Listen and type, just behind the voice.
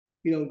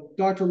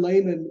Dr.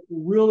 Layman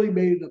really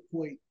made it a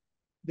point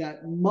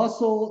that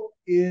muscle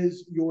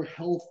is your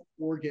health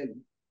organ.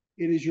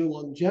 It is your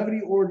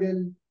longevity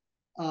organ.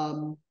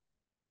 Um,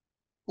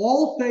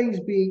 all things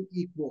being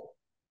equal,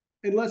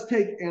 and let's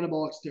take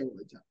anabolic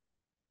steroids out.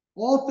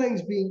 All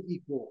things being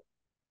equal,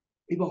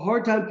 you have a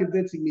hard time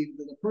convincing me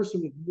that a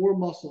person with more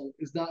muscle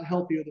is not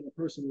healthier than a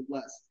person with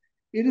less.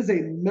 It is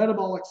a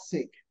metabolic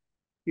sink.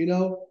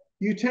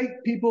 You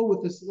take people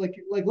with this, like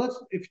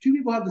let's if two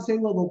people have the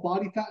same level of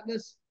body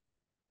fatness,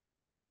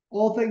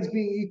 all things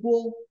being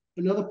equal,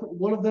 another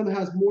one of them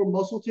has more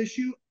muscle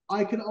tissue.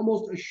 I can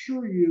almost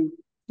assure you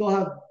they'll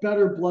have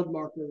better blood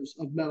markers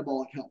of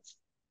metabolic health,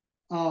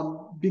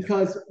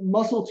 because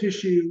muscle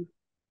tissue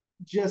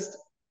just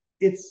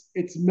it's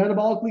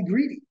metabolically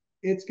greedy.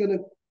 It's gonna,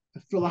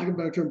 for lack of a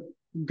better term,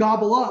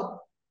 gobble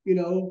up,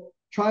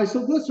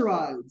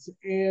 triglycerides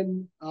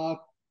and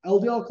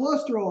LDL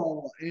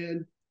cholesterol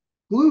and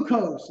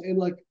glucose and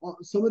like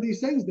some of these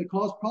things that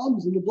cause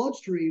problems in the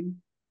bloodstream.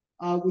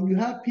 When you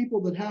have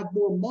people that have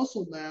more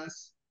muscle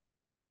mass,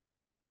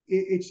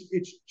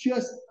 it's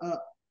just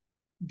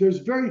there's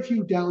very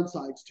few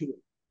downsides to it.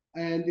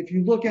 And if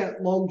you look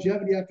at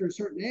longevity after a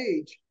certain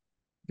age,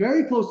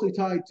 very closely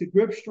tied to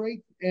grip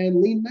strength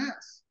and lean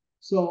mass.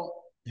 So,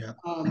 Yeah.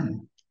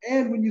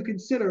 and when you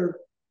consider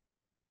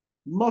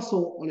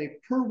muscle on a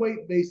per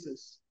weight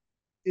basis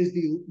is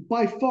the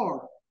by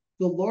far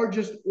the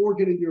largest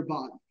organ in your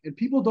body. And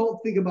people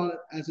don't think about it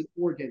as an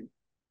organ,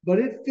 but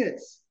it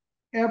fits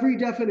every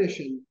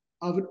definition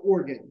of an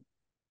organ.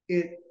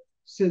 It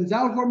sends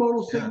out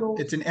hormonal Yeah. signals.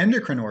 It's an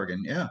endocrine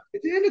organ. Yeah.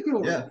 It's an endocrine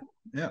organ. Yeah.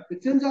 Yeah.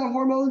 It sends out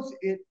hormones.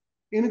 It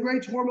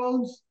integrates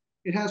hormones.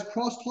 It has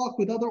crosstalk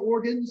with other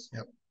organs.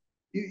 Yep.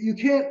 You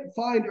can't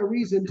find a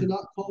reason to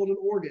not call it an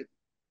organ.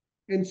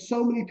 And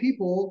so many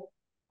people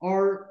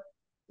are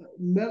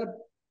meta.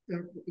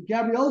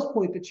 Gabrielle's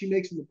point that she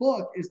makes in the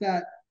book is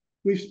that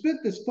we've spent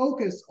this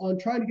focus on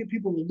trying to get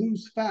people to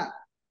lose fat,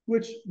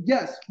 which,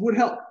 yes, would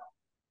help.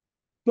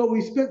 But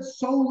we spent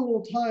so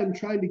little time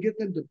trying to get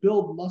them to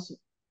build muscle.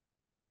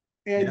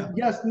 And Yeah.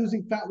 yes,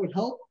 losing fat would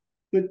help,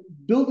 but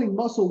building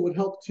muscle would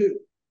help too.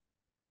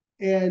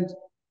 And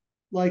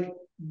like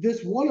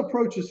this one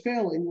approach is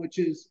failing, which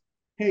is,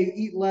 hey,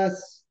 eat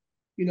less,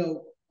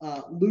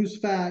 lose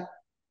fat.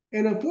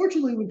 And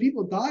unfortunately, when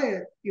people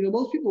diet,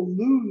 most people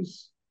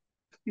lose,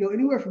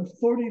 anywhere from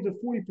 30 to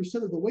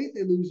 40% of the weight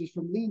they lose is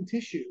from lean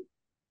tissue.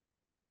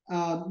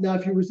 Now,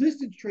 if you're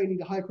resistance training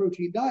to high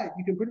protein diet,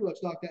 you can pretty much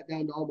knock that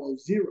down to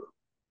almost zero,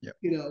 Yep.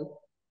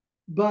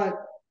 But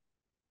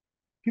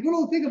people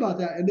don't think about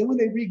that. And then when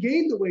they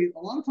regain the weight, a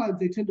lot of times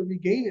they tend to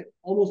regain it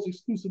almost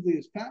exclusively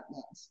as fat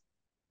mass.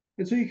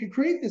 And so you can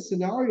create this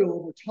scenario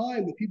over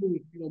time with people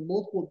with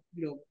multiple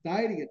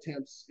dieting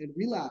attempts and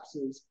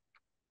relapses,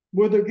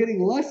 where they're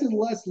getting less and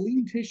less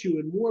lean tissue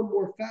and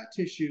more fat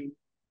tissue,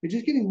 and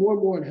just getting more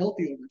and more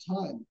unhealthy over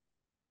time.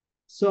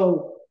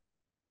 So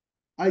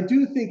I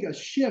do think a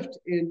shift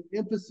in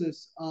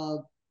emphasis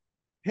of,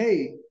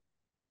 hey,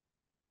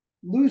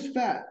 lose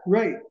fat,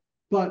 great,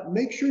 but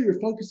make sure you're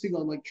focusing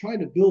on like trying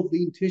to build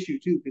lean tissue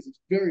too, because it's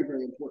very,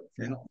 very important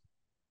for Yeah. health.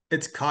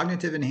 It's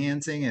cognitive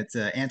enhancing. It's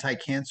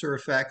anti-cancer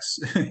effects.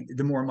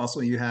 The more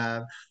muscle you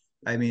have,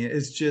 I mean,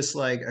 it's just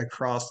like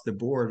across the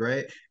board,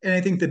 right? And I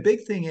think the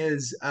big thing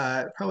is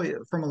probably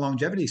from a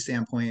longevity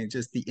standpoint,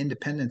 just the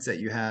independence that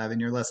you have,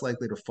 and you're less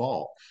likely to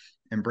fall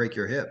and break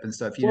your hip and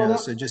stuff, Well,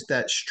 So just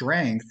that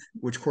strength,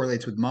 which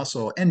correlates with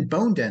muscle and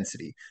bone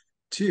density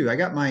too. I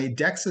got my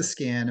DEXA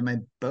scan and my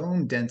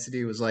bone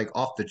density was like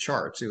off the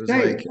charts. It was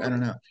same, like, I don't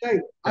know.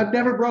 same. I've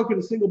never broken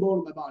a single bone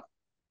in my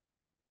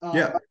body.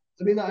 Yeah.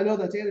 I mean, I know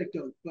that's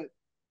anecdote, but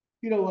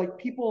like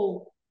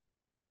people,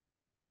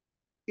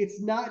 it's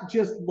not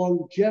just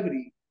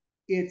longevity.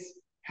 It's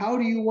how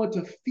do you want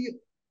to feel?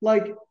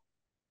 Like,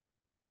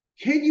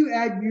 can you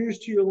add years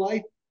to your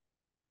life?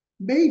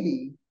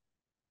 Maybe,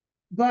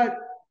 but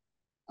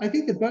I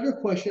think the better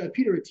question,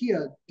 Peter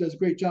Attia does a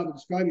great job of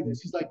describing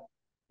this. He's like,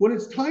 when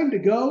it's time to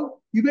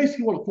go, you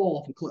basically want to fall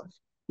off a cliff.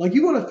 Like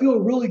you want to feel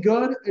really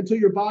good until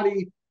your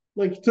body,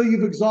 like until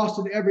you've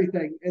exhausted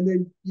everything, and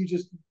then you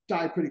just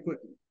die pretty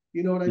quickly.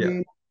 You know what I Yeah.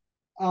 mean?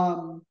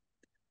 Um,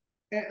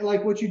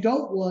 like what you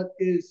don't want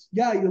is,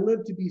 yeah, you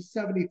live to be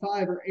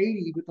 75 or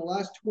 80, but the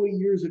last 20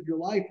 years of your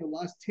life, the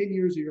last 10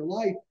 years of your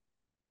life,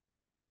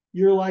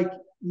 you're like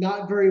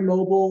not very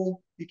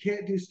mobile. You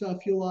can't do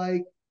stuff you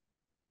like.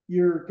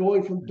 You're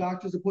going from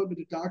doctor's appointment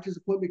to doctor's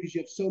appointment because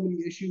you have so many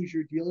issues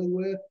you're dealing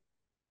with.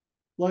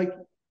 Like,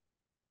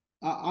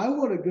 I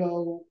want to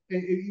go.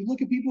 You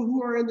look at people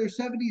who are in their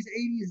 70s,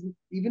 80s,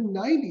 even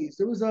 90s.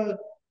 There was a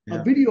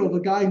Yeah. video of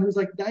a guy who was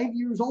like 90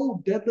 years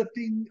old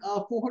deadlifting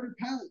 400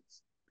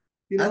 pounds.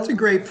 You That's a know,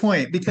 great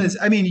point because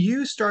I mean,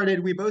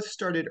 we both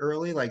started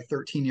early, like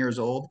 13 years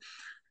old.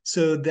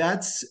 So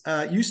that's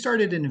you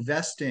started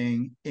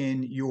investing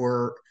in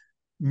your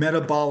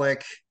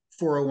metabolic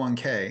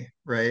 401k,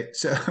 right?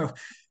 So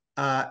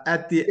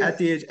at Yes.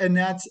 the age, and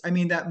that's, I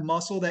mean, that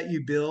muscle that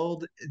you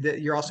build,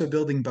 that you're also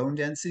building bone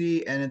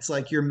density, and it's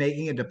like you're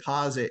making a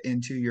deposit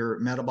into your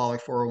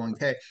metabolic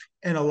 401k.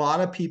 And a lot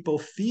of people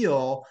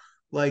feel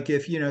like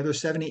if, they're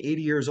 70,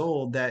 80 years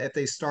old, that if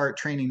they start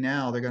training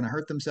now, they're going to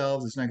hurt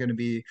themselves. It's not going to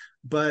be,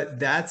 but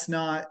that's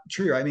not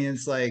true. I mean,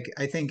 it's like,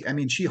 I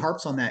mean, she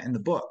harps on that in the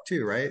book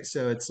too, right?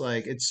 So it's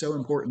like, it's so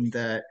important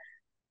that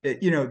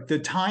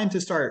the time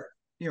to start,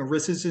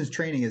 resistance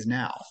training is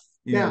now,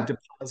 Now,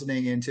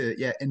 depositing into,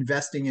 yeah,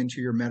 investing into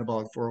your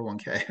metabolic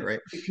 401k, right?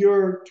 if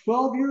you're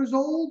 12 years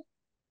old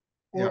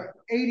Yeah. or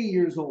 80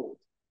 years old,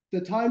 the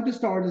time to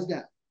start is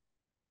now.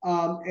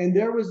 And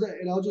there was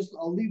and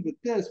I'll leave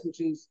with this,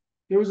 which is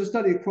there was a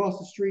study across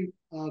the street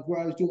where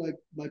I was doing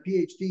my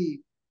PhD,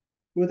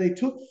 where they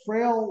took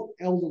frail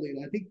elderly,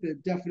 and I think the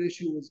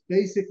definition was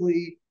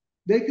basically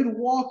they could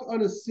walk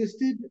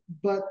unassisted,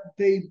 but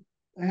they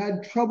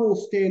had trouble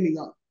standing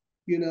up,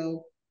 you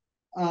know.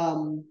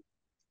 Um,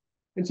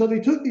 and so they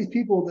took these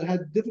people that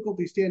had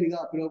difficulty standing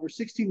up, and over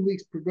 16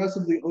 weeks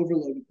progressively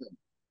overloaded them.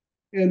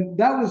 And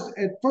that was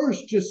at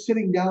first just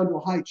sitting down to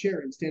a high chair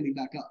and standing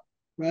back up,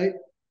 right?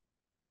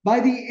 By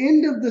the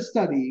end of the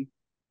study,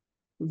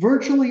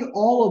 virtually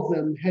all of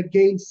them had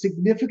gained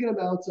significant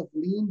amounts of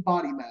lean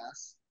body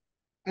mass.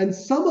 And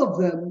some of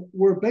them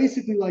were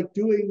basically like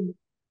doing,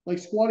 like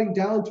squatting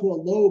down to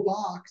a low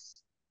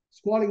box,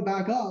 squatting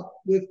back up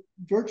with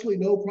virtually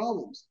no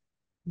problems.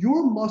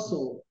 Your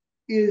muscle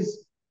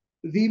is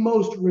the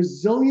most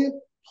resilient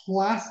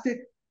plastic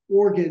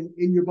organ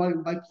in your body.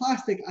 By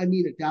plastic, I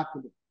mean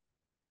adaptable.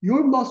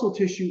 Your muscle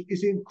tissue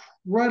is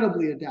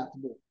incredibly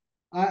adaptable.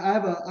 I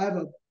have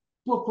a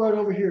book right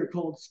over here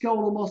called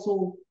Skeletal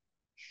Muscle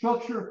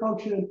Structure,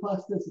 Function, and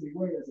Plasticity.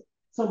 Where is it?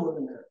 Somewhere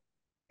in there.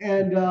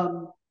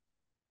 And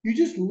you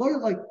just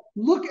learn, like,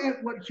 look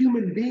at what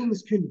human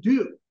beings can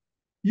do.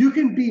 You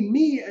can be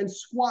me and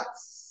squat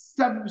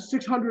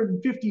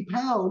 650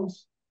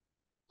 pounds.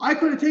 I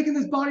could have taken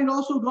this body and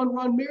also gone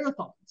run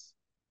marathons.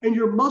 And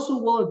your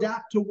muscle will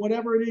adapt to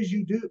whatever it is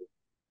you do.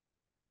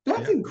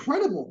 That's Yeah.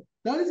 incredible.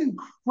 That is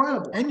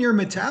incredible. And your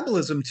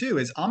metabolism too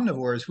is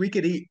omnivores. We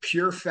could eat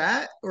pure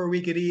fat, or we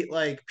could eat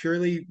like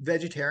purely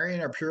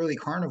vegetarian or purely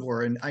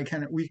carnivore, and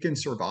we can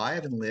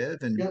survive and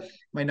live, and Yep.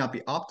 might not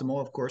be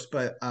optimal, of course,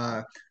 but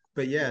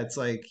yeah, it's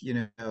like,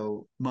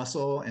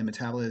 muscle and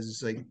metabolism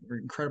is like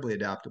incredibly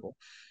adaptable.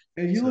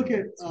 And you So look at,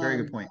 it's a very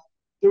good point.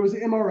 there was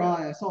an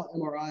MRI. I saw an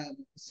MRI of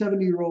a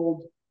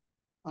 70-year-old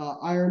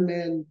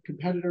Ironman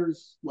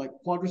competitor's like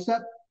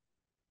quadricep.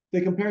 They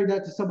compared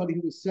that to somebody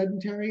who was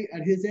sedentary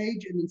at his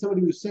age, and then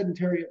somebody who was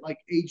sedentary at like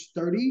age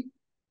 30.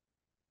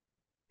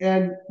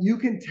 And you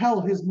can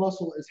tell his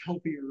muscle is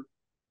healthier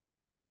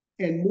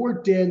and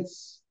more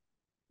dense,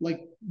 like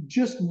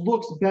just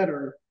looks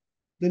better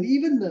than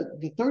even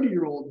the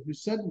 30-year-old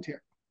who's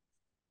sedentary.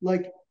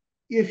 Like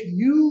if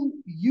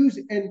you use,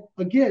 and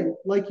again,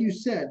 like you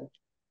said,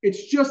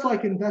 it's just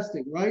like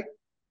investing, right?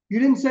 You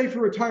didn't save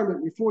for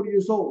retirement, you're 40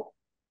 years old.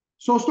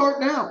 So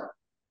start now.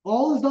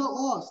 All is not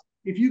lost.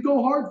 If you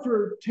go hard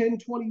for 10,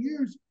 20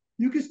 years,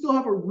 you can still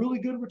have a really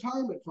good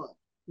retirement fund,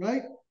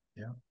 right?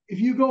 Yeah. If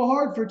you go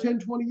hard for 10,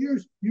 20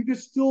 years, you can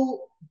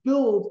still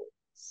build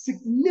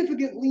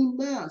significant lean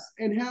mass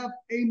and have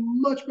a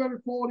much better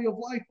quality of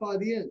life by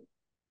the end.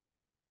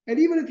 And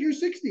even if you're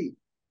 60,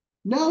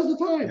 now's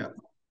the time. Yeah.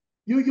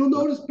 You'll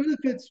notice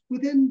benefits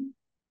within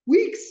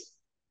weeks.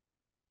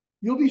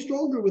 You'll be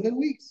stronger within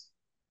weeks.